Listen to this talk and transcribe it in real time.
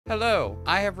Hello,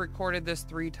 I have recorded this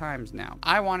 3 times now.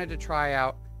 I wanted to try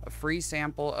out a free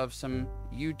sample of some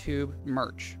YouTube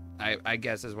merch. I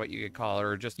guess is what you could call it,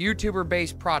 or just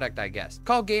YouTuber-based product, I guess,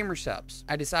 called Gamersupps.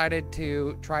 I decided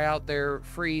to try out their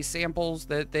free samples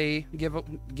that they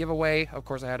give away. Of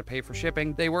course, I had to pay for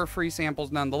shipping. They were free samples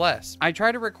nonetheless. I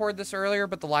tried to record this earlier,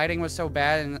 but the lighting was so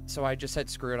bad, and so I just said,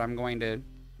 screw it, I'm going to,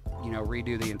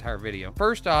 redo the entire video.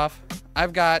 First off,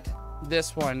 I've got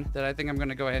this one that I think I'm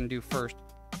gonna go ahead and do first,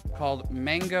 called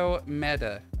Mango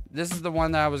Meta. This is the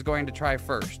one that I was going to try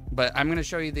first, but I'm going to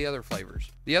show you the other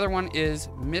flavors. The other one is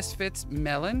Misfits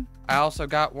Melon. I also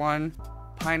got one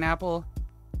pineapple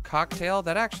cocktail.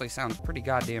 That actually sounds pretty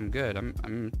goddamn good.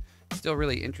 I'm still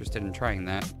really interested in trying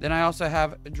that. Then I also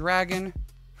have Dragon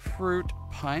Fruit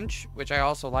Punch, which I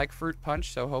also like fruit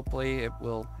punch, so hopefully it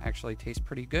will actually taste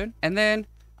pretty good. And then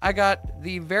I got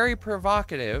the very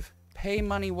provocative Pay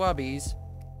Money Wubbies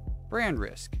brand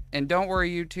risk. And don't worry,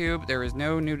 YouTube, there is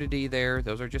no nudity there.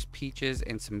 Those are just peaches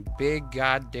and some big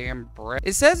goddamn bread.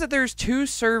 It says that there's 2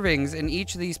 servings in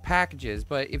each of these packages,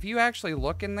 but if you actually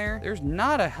look in there, there's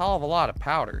not a hell of a lot of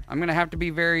powder. I'm gonna have to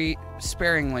be very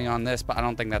sparingly on this, but I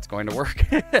don't think that's going to work.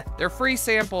 They're free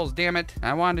samples, damn it.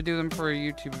 I wanted to do them for a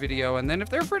YouTube video, and then if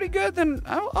they're pretty good, then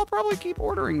I'll probably keep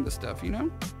ordering the stuff, you know?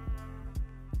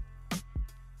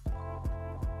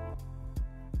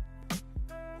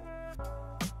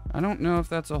 I don't know if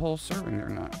that's a whole serving or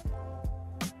not.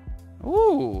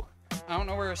 Ooh. I don't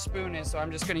know where a spoon is, so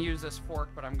I'm just gonna use this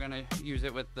fork, but I'm gonna use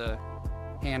it with the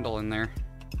handle in there.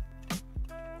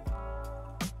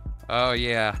 Oh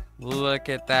yeah, look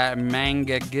at that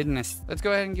manga goodness. Let's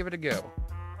go ahead and give it a go.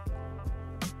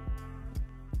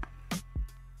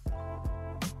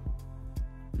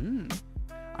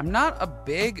 I'm not a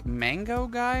big mango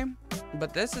guy,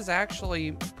 but this is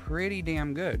actually pretty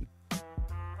damn good.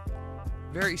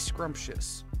 Very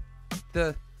scrumptious.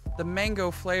 The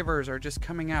mango flavors are just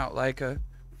coming out like a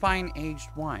fine aged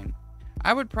wine.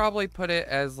 I would probably put it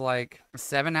as like a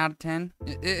 7 out of 10.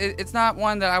 It's not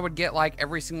one that I would get like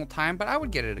every single time, but I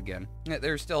would get it again.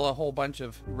 There's still a whole bunch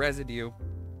of residue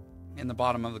in the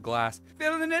bottom of the glass.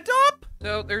 Filling it up!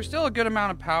 So there's still a good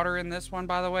amount of powder in this one,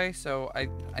 by the way, so I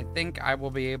think I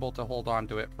will be able to hold on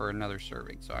to it for another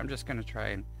serving. So I'm just gonna try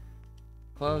and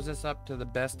close this up to the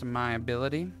best of my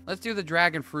ability. Let's do the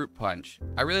Dragon Fruit Punch.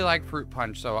 I really like fruit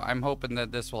punch, so I'm hoping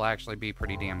that this will actually be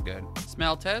pretty damn good.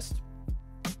 Smell test.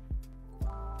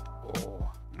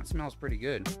 Oh, that smells pretty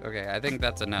good. Okay, I think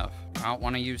that's enough. I don't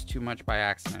want to use too much by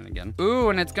accident again. Ooh,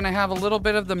 and it's gonna have a little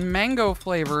bit of the mango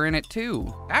flavor in it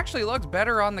too. Actually looks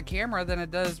better on the camera than it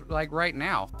does like right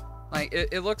now. Like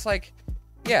it looks like,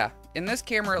 yeah, in this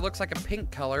camera it looks like a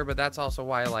pink color, but that's also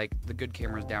why like the good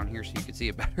camera's down here so you can see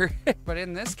it better. But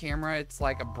in this camera it's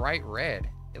like a bright red.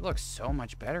 It looks so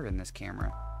much better in this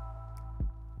camera.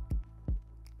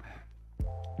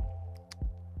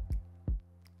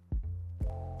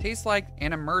 Tastes like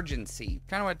an emergency.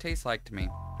 Kind of what it tastes like to me.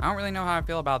 I don't really know how I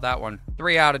feel about that one.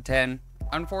 3 out of 10.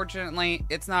 Unfortunately,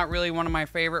 it's not really one of my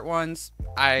favorite ones.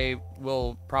 I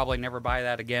will probably never buy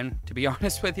that again, to be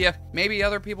honest with you. Maybe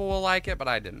other people will like it, but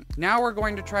I didn't. Now we're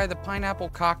going to try the pineapple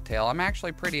cocktail. I'm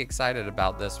actually pretty excited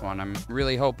about this one. I'm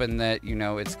really hoping that,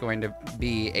 it's going to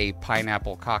be a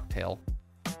pineapple cocktail.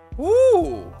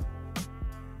 Ooh!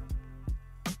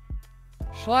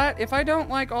 Schlatt, if I don't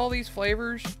like all these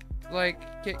flavors,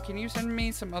 like, can you send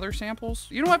me some other samples?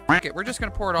 You know what? Fuck it. We're just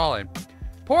gonna pour it all in.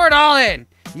 Pour it all in!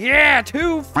 Yeah,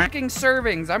 2 freaking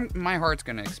servings. My heart's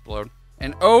gonna explode.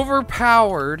 An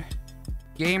overpowered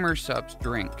Gamersupps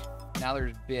drink. Now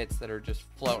there's bits that are just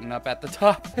floating up at the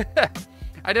top.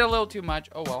 I did a little too much.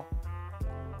 Oh well.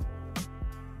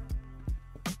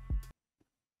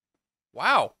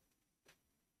 Wow.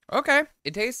 Okay.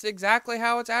 It tastes exactly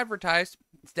how it's advertised.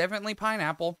 It's definitely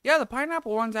pineapple. Yeah, the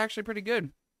pineapple one's actually pretty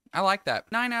good. I like that.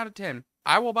 9 out of 10.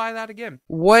 I will buy that again.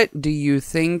 What do you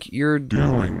think you're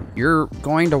doing? You're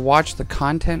going to watch the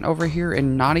content over here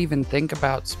and not even think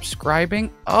about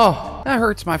subscribing? Oh, that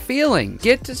hurts my feelings.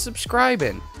 Get to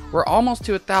subscribing. We're almost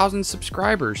to 1,000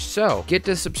 subscribers, so get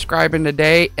to subscribing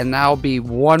today, and that'll be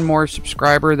one more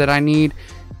subscriber that I need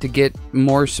to get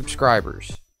more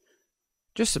subscribers.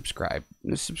 Just subscribe.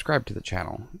 Just subscribe to the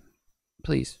channel,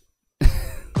 please.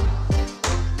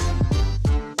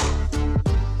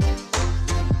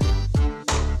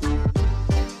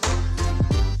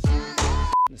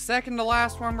 The second to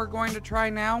last one we're going to try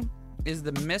now is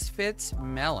the Misfits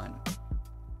Melon.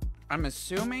 I'm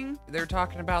assuming they're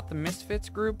talking about the Misfits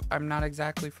group. I'm not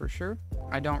exactly for sure.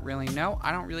 I don't really know.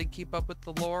 I don't really keep up with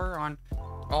the lore on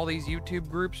all these YouTube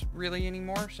groups really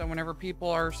anymore. So whenever people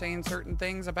are saying certain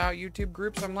things about YouTube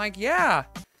groups, I'm like, yeah,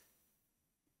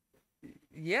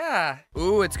 Yeah.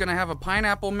 Ooh, it's gonna have a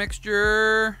pineapple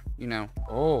mixture. You know.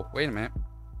 Oh, wait a minute.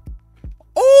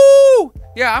 Oh!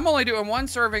 Yeah, I'm only doing 1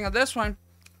 serving of this one.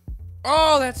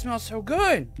 Oh, that smells so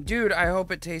good. Dude, I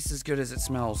hope it tastes as good as it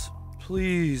smells.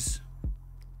 Please.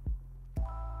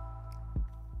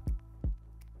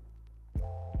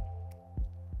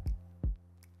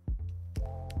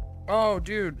 Oh,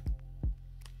 dude.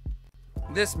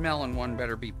 This melon one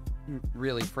better be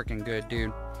really freaking good,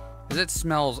 dude. Because it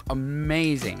smells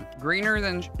amazing. Greener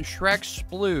than Shrek's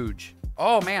splooge.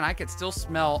 Oh, man, I could still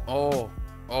smell...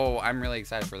 Oh, I'm really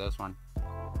excited for this one.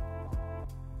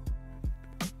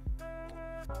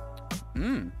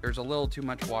 There's a little too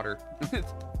much water.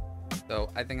 So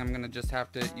I think I'm going to just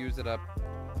have to use it up.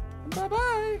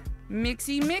 Bye-bye.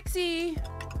 Mixy, mixy.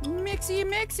 Mixy,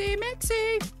 mixy,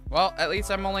 mixy. Well, at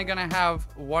least I'm only gonna have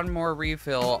 1 more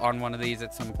refill on one of these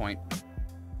at some point.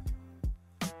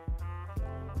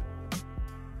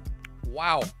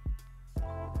 Wow.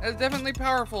 That's definitely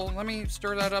powerful. Let me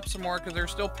stir that up some more because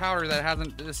there's still powder that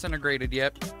hasn't disintegrated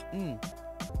yet.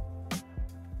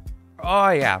 Oh,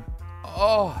 yeah.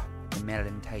 Oh, the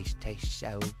melon taste tastes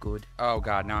so good. Oh,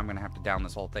 God, now I'm gonna have to down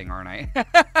this whole thing, aren't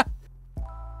I?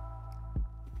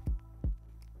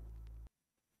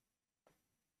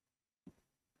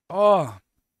 Oh,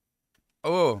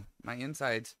 my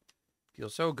insides feel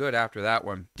so good after that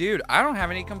one. Dude, I don't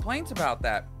have any complaints about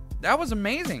that. That was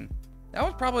amazing. That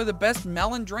was probably the best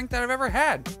melon drink that I've ever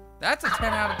had. That's a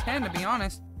 10 out of 10, to be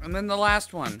honest. And then the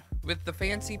last one, with the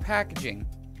fancy packaging,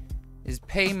 is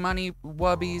Pay Money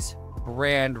Wubby's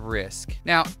Brand Risk.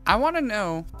 Now, I want to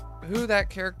know who that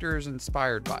character is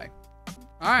inspired by.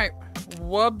 All right,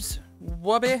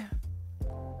 Wubby,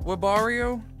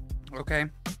 Wubario. Okay.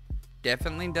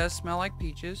 Definitely does smell like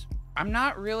peaches. I'm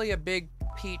not really a big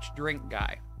peach drink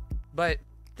guy, but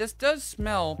this does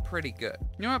smell pretty good.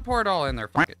 You know what? Pour it all in there.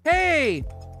 Fuck it. Hey!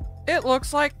 It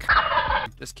looks like...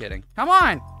 Just kidding. Come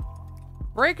on!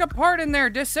 Break apart in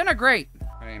there. Disintegrate.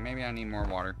 Okay, maybe I need more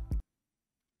water.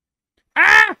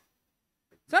 Ah!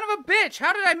 Son of a bitch!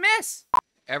 How did I miss?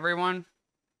 Everyone,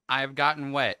 I've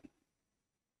gotten wet.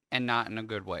 And not in a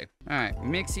good way. All right,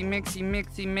 mixy, mixy,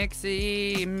 mixy,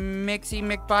 mixy, mixy,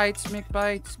 McBites,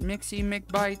 McBites, mixy,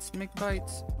 McBites,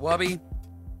 McBites. Wubby,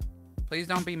 please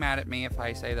don't be mad at me if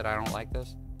I say that I don't like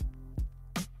this.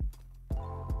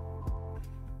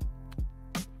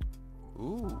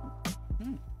 Ooh,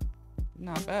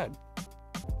 not bad.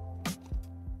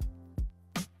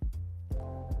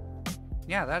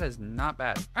 Yeah, that is not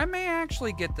bad. I may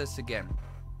actually get this again.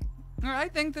 I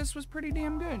think this was pretty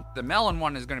damn good. The melon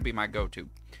one is going to be my go-to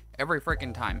every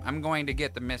freaking time. I'm going to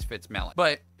get the Misfits melon.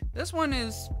 But this one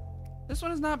is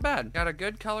not bad. Got a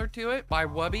good color to it by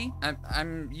Wubby.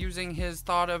 I'm using his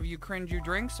thought of you cringe, you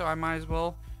drink, so I might as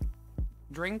well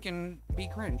drink and be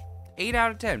cringe. 8 out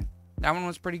of 10. That one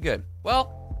was pretty good.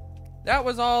 Well, that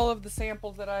was all of the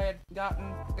samples that I had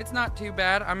gotten. It's not too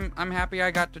bad. I'm happy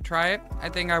I got to try it. I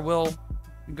think I will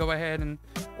go ahead and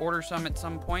order some at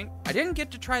some point. I didn't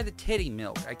get to try the titty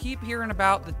milk. I keep hearing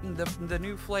about the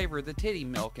new flavor, the titty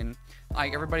milk, and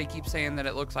like everybody keeps saying that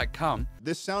it looks like cum.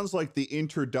 This sounds like the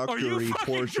introductory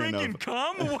portion of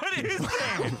cum? What is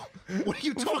that? What are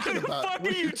you talking about?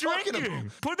 What are you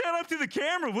drinking? Put that up to the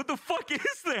camera. What the fuck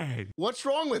is that? What's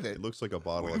wrong with it? It looks like a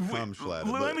bottle of cum splattered.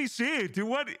 Let me see it. Do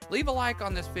what? Leave a like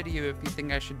on this video if you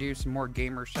think I should do some more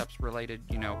Gamersupps related,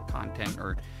 you know, content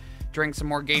or drink some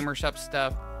more Gamersupps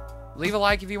stuff. Leave a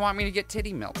like if you want me to get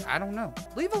titty milk. I don't know.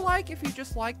 Leave a like if you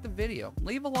just liked the video.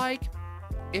 Leave a like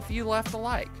if you left a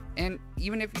like. And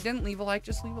even if you didn't leave a like,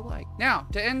 just leave a like. Now,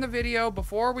 to end the video,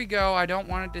 before we go, I don't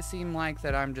want it to seem like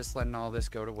that I'm just letting all this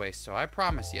go to waste. So I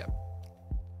promise you,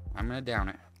 I'm gonna down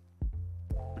it.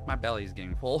 My belly's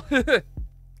getting full. I'm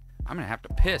gonna have to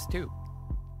piss too.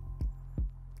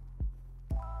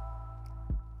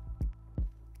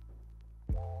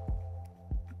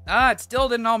 Ah, it still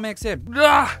didn't all mix in.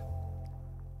 Ah!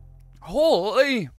 Holy!